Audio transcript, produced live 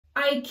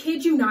I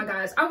kid you not,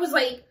 guys. I was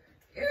like,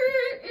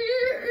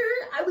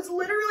 I was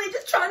literally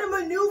just trying to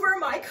maneuver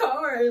my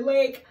car.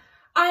 Like,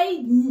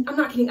 I'm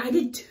not kidding. I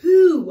did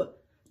two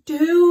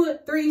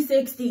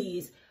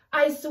 360s.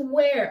 I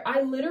swear,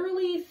 I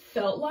literally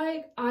felt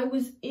like I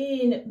was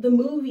in the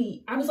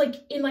movie. I was like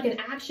in like an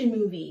action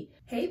movie.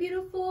 Hey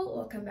beautiful,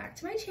 welcome back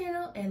to my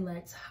channel and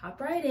let's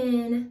hop right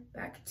in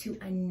back to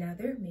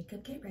another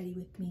makeup get ready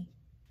with me.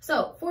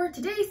 So for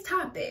today's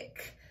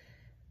topic,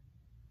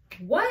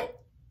 what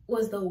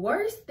was the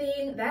worst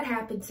thing that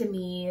happened to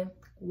me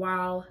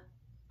while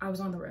I was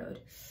on the road?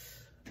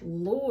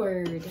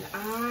 Lord,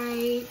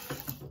 I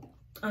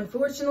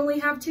unfortunately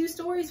have two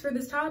stories for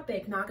this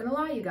topic. Not gonna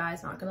lie, you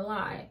guys, not gonna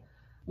lie.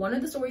 One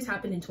of the stories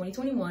happened in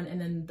 2021 and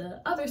then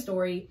the other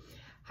story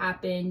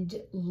happened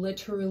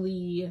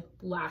literally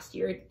last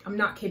year. I'm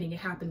not kidding, it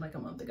happened like a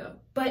month ago.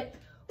 But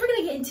we're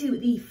gonna get into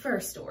the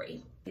first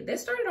story.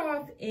 This started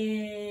off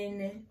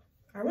in,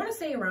 I wanna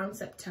say around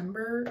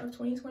September of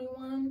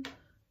 2021.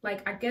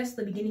 Like, I guess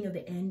the beginning of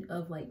the end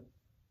of like,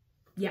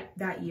 yeah,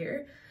 that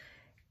year.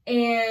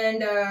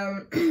 And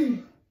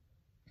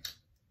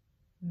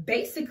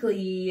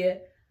basically,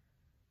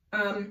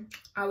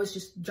 I was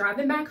just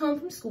driving back home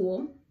from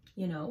school,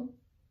 you know,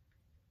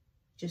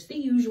 just the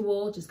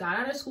usual, just got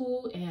out of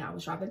school and I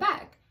was driving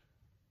back.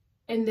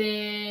 And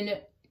then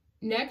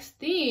next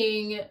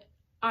thing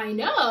I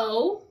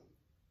know,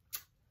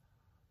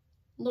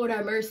 Lord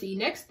have mercy,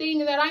 next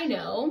thing that I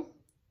know,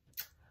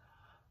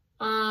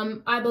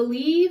 I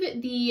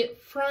believe the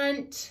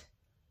front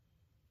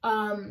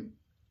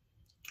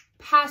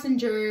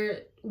passenger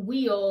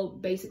wheel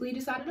basically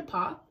decided to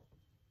pop.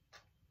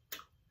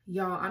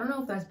 Y'all, I don't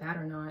know if that's bad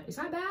or not. Is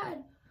that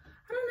bad?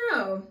 I don't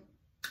know.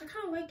 I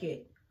kind of like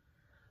it.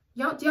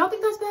 Y'all, do y'all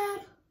think that's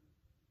bad?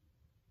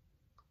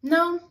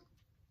 No?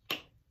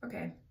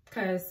 Okay,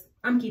 because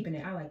I'm keeping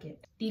it. I like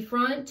it. The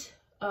front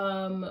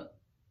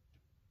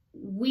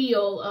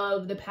wheel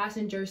of the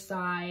passenger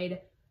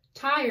side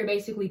tire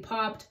basically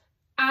popped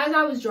as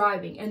I was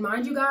driving. And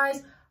mind you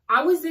guys,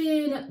 I was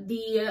in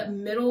the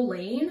middle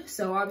lane.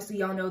 So obviously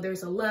y'all know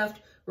there's a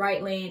left,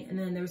 right lane, and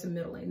then there's a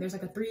middle lane. There's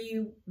like a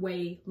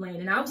three-way lane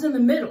and I was in the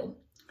middle.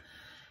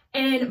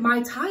 And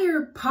my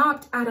tire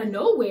popped out of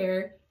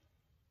nowhere.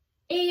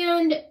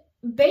 And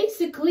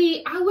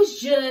basically I was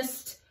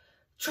just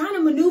trying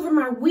to maneuver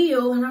my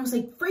wheel and I was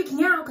like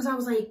freaking out because I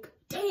was like,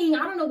 dang,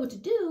 I don't know what to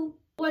do.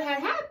 What had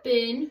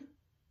happened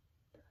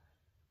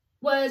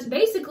was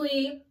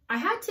basically I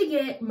had to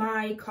get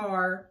my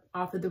car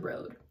off of the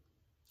road,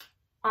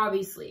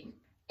 obviously.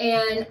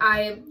 And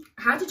I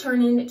had to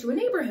turn into a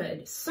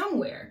neighborhood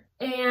somewhere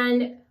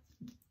and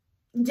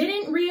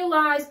didn't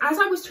realize as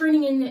I was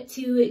turning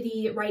into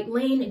the right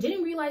lane,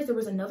 didn't realize there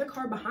was another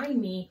car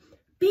behind me,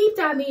 beeped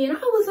at me. And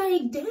I was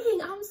like, dang,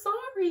 I'm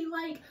sorry.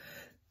 Like,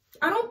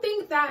 I don't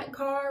think that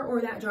car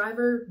or that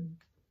driver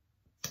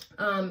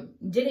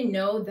didn't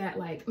know that,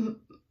 like,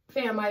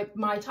 fam,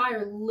 my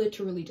tire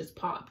literally just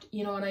popped.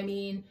 You know what I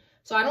mean?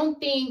 So I don't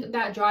think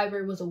that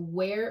driver was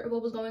aware of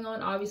what was going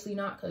on. Obviously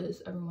not,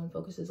 because everyone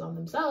focuses on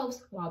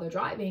themselves while they're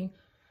driving.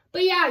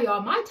 But yeah,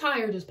 y'all, my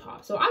tire just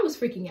popped. So I was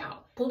freaking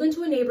out. Pulled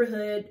into a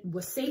neighborhood,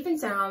 was safe and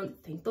sound,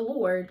 thank the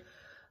Lord.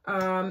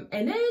 And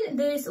then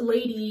this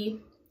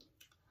lady,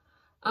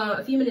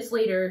 a few minutes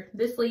later,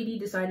 this lady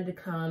decided to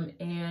come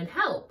and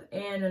help.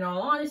 And in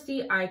all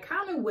honesty, I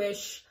kind of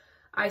wish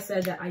I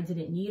said that I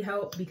didn't need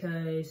help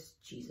because,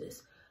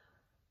 Jesus.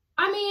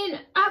 I mean,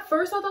 at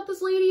first I thought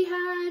this lady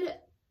had,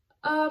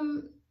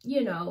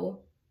 you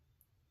know,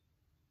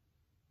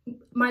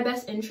 my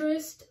best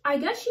interest. I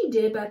guess she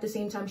did, but at the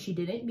same time she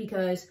didn't,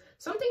 because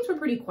some things were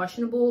pretty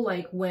questionable.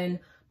 Like when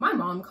my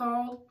mom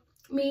called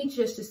me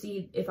just to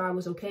see if I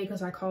was okay,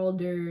 because I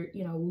called her,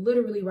 you know,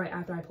 literally right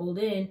after I pulled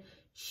in,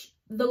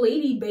 the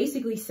lady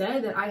basically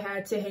said that I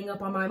had to hang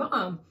up on my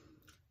mom.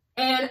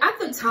 And at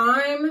the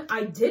time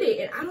I did it,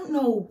 and I don't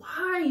know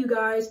why, you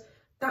guys,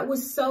 that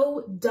was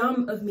so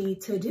dumb of me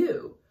to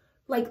do.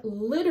 Like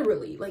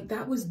literally, like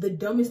that was the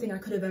dumbest thing I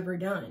could have ever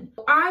done.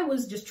 I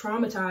was just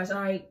traumatized.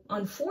 I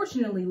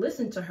unfortunately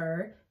listened to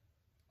her,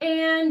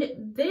 and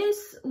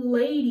this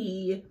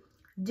lady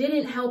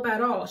didn't help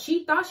at all.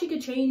 She thought she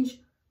could change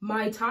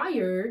my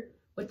tire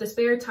with the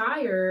spare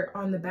tire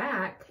on the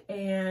back,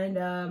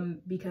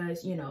 and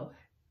because, you know,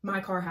 my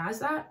car has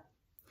that.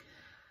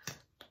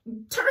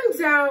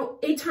 Turns out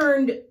it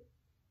turned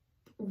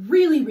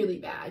really, really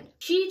bad.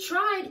 She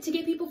tried to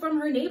get people from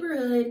her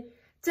neighborhood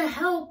to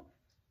help,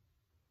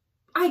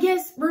 I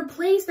guess,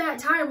 replace that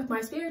tire with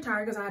my spare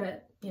tire, because I had a,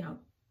 you know,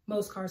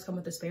 most cars come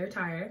with a spare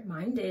tire.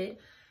 Mine did.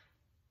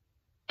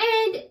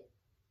 And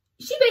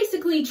she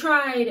basically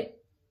tried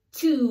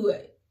to,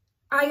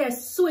 I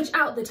guess, switch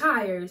out the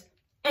tires,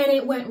 and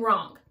it went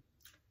wrong.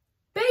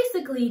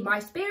 Basically, my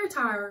spare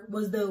tire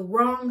was the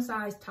wrong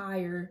size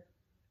tire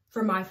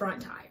for my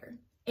front tire.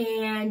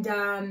 And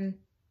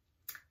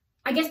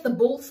I guess the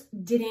bolts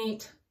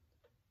didn't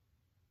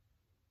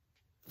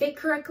fit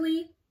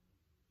correctly.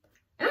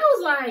 And I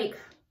was like,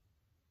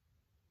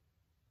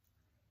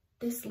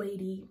 this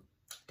lady,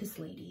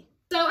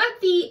 So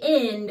at the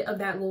end of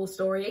that little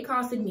story, it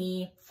costed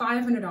me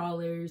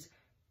 $500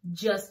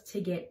 just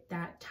to get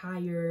that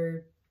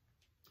tire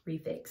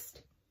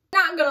refixed.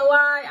 Not gonna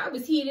lie, I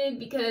was heated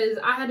because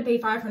I had to pay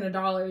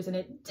 $500 and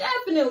it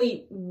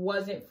definitely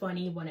wasn't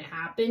funny when it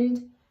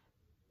happened.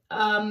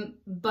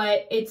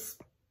 But it's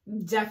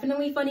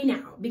definitely funny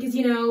now because,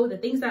 you know, the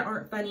things that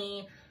aren't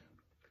funny,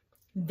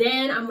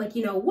 then I'm like,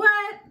 you know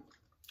what?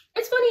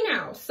 It's funny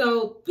now.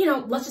 So, you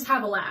know, let's just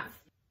have a laugh.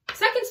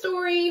 Second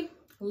story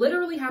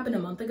literally happened a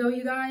month ago,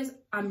 you guys.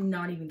 I'm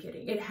not even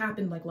kidding. It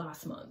happened like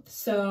last month.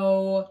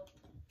 So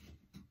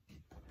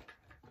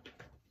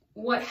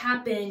what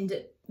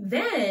happened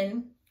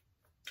then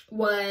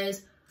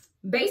was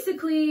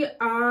basically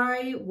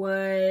I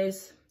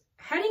was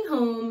heading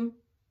home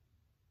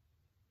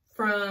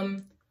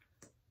from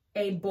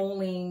a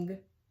bowling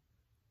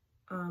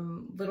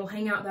little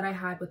hangout that I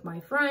had with my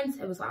friends.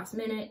 It was last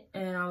minute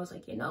and I was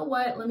like, you know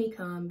what, let me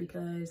come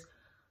because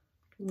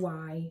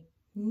why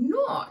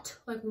not?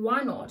 Like,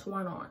 why not?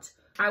 Why not?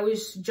 I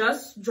was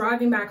just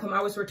driving back home.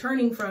 I was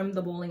returning from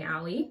the bowling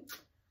alley.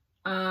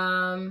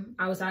 I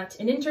was at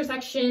an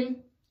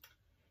intersection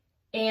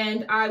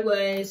and I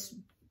was,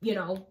 you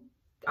know,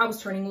 I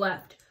was turning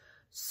left.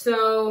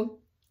 So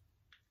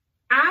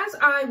as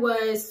I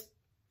was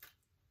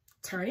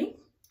turning,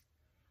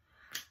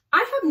 I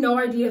have no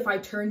idea if I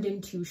turned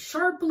in too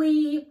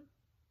sharply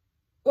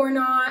or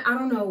not. I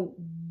don't know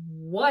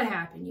what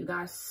happened, you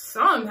guys.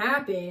 Something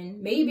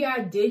happened. Maybe I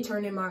did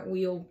turn in my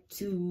wheel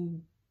too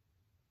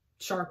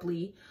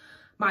sharply.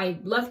 My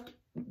left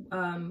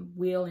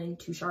wheel in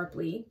too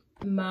sharply.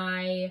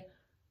 My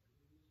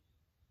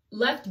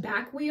left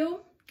back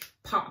wheel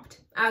popped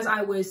as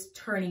I was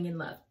turning in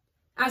left.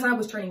 As I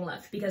was turning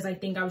left, because I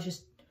think I was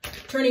just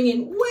turning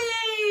in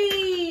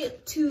way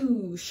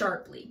too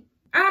sharply.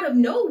 Out of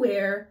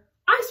nowhere,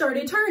 I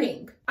started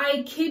turning.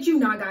 I kid you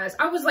not, guys.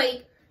 I was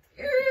like,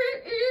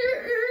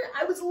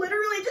 I was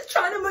literally just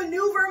trying to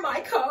maneuver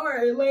my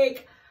car.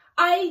 Like,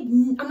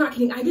 I'm not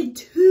kidding. I did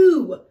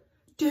two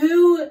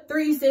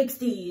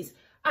 360s.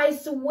 I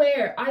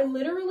swear, I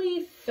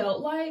literally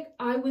felt like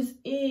I was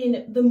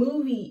in the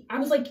movie. I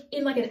was like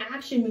in like an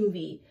action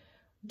movie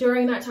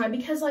during that time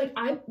because like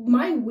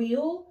my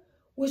wheel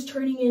was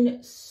turning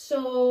in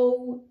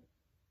so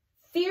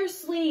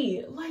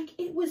fiercely. Like,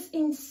 it was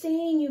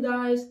insane, you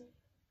guys.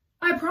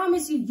 I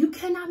promise you, you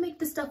cannot make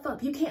this stuff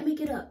up. You can't make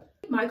it up.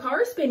 My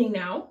car is spinning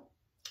now.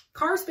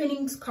 Car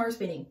spinning.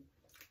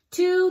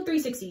 Two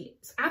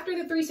 360s. After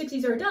the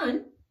 360s are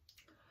done,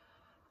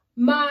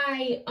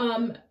 my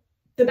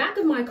the back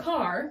of my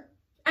car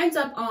ends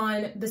up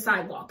on the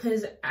sidewalk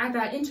because at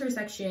that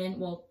intersection,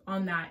 well,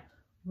 on that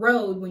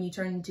road, when you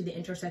turn into the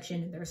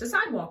intersection, there's a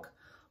sidewalk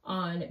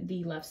on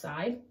the left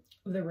side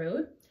of the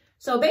road.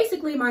 So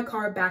basically my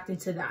car backed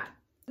into that.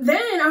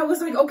 Then I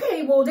was like,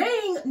 okay, well,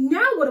 dang,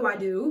 now what do I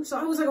do? So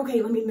I was like,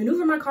 okay, let me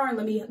maneuver my car and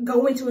let me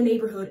go into a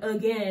neighborhood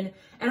again.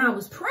 And I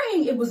was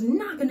praying it was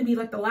not going to be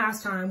like the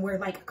last time where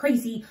like a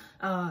crazy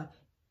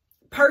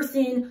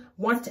person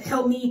wants to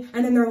help me.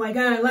 And then they're like,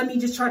 let me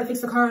just try to fix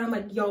the car. And I'm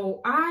like,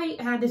 yo, I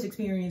had this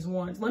experience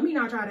once. Let me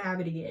not try to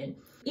have it again.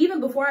 Even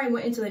before I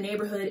went into the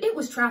neighborhood, it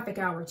was traffic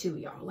hour too,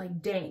 y'all.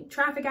 Like, dang,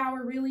 traffic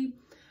hour, really?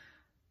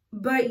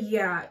 But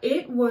yeah,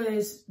 it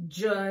was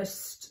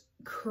just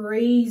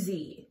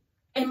crazy.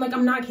 And like,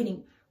 I'm not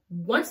kidding.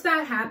 Once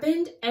that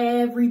happened,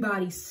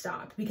 everybody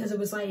stopped because it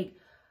was like,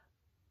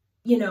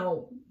 you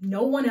know,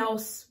 no one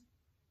else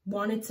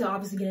wanted to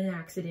obviously get in an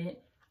accident.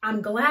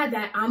 I'm glad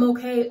that I'm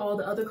okay. All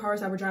the other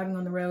cars that were driving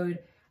on the road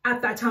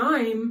at that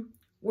time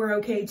were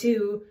okay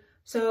too.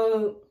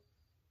 So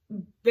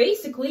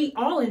basically,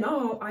 all in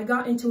all, I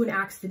got into an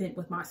accident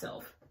with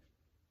myself.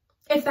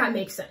 If that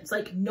makes sense.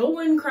 Like, no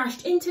one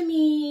crashed into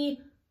me.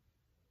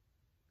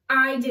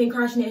 I didn't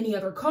crash into any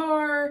other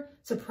car.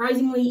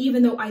 Surprisingly,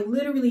 even though I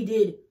literally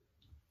did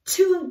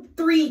two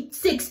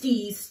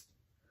 360s,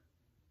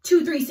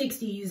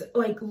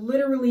 like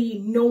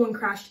literally no one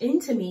crashed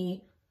into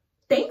me,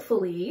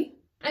 thankfully.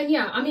 And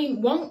yeah, I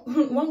mean,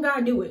 won't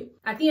God do it?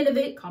 At the end of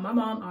it, call my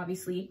mom,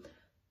 obviously.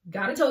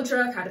 Got a tow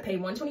truck, had to pay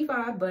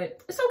 $125,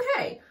 but it's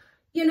okay.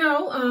 You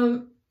know, I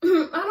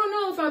don't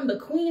know if I'm the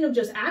queen of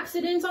just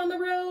accidents on the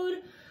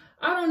road.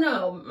 I don't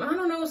know. I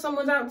don't know if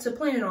someone's out to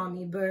plan on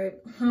me,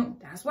 but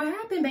that's what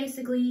happened,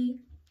 basically.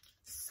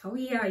 So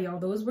yeah, y'all,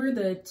 those were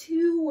the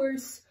two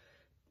worst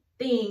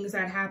things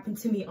that happened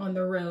to me on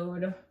the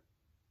road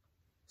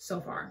so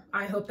far.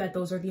 I hope that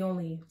those are the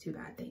only two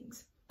bad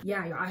things.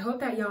 Yeah, y'all, I hope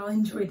that y'all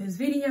enjoyed this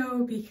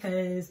video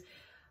because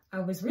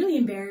I was really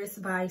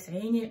embarrassed by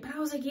saying it, but I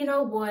was like, you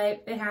know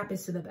what? It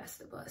happens to the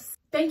best of us.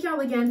 Thank y'all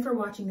again for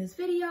watching this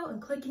video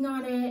and clicking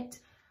on it.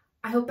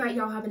 I hope that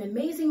y'all have an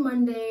amazing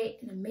Monday,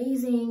 an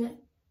amazing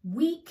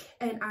week,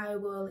 and I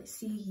will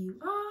see you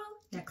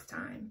all next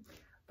time.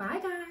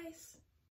 Bye, guys.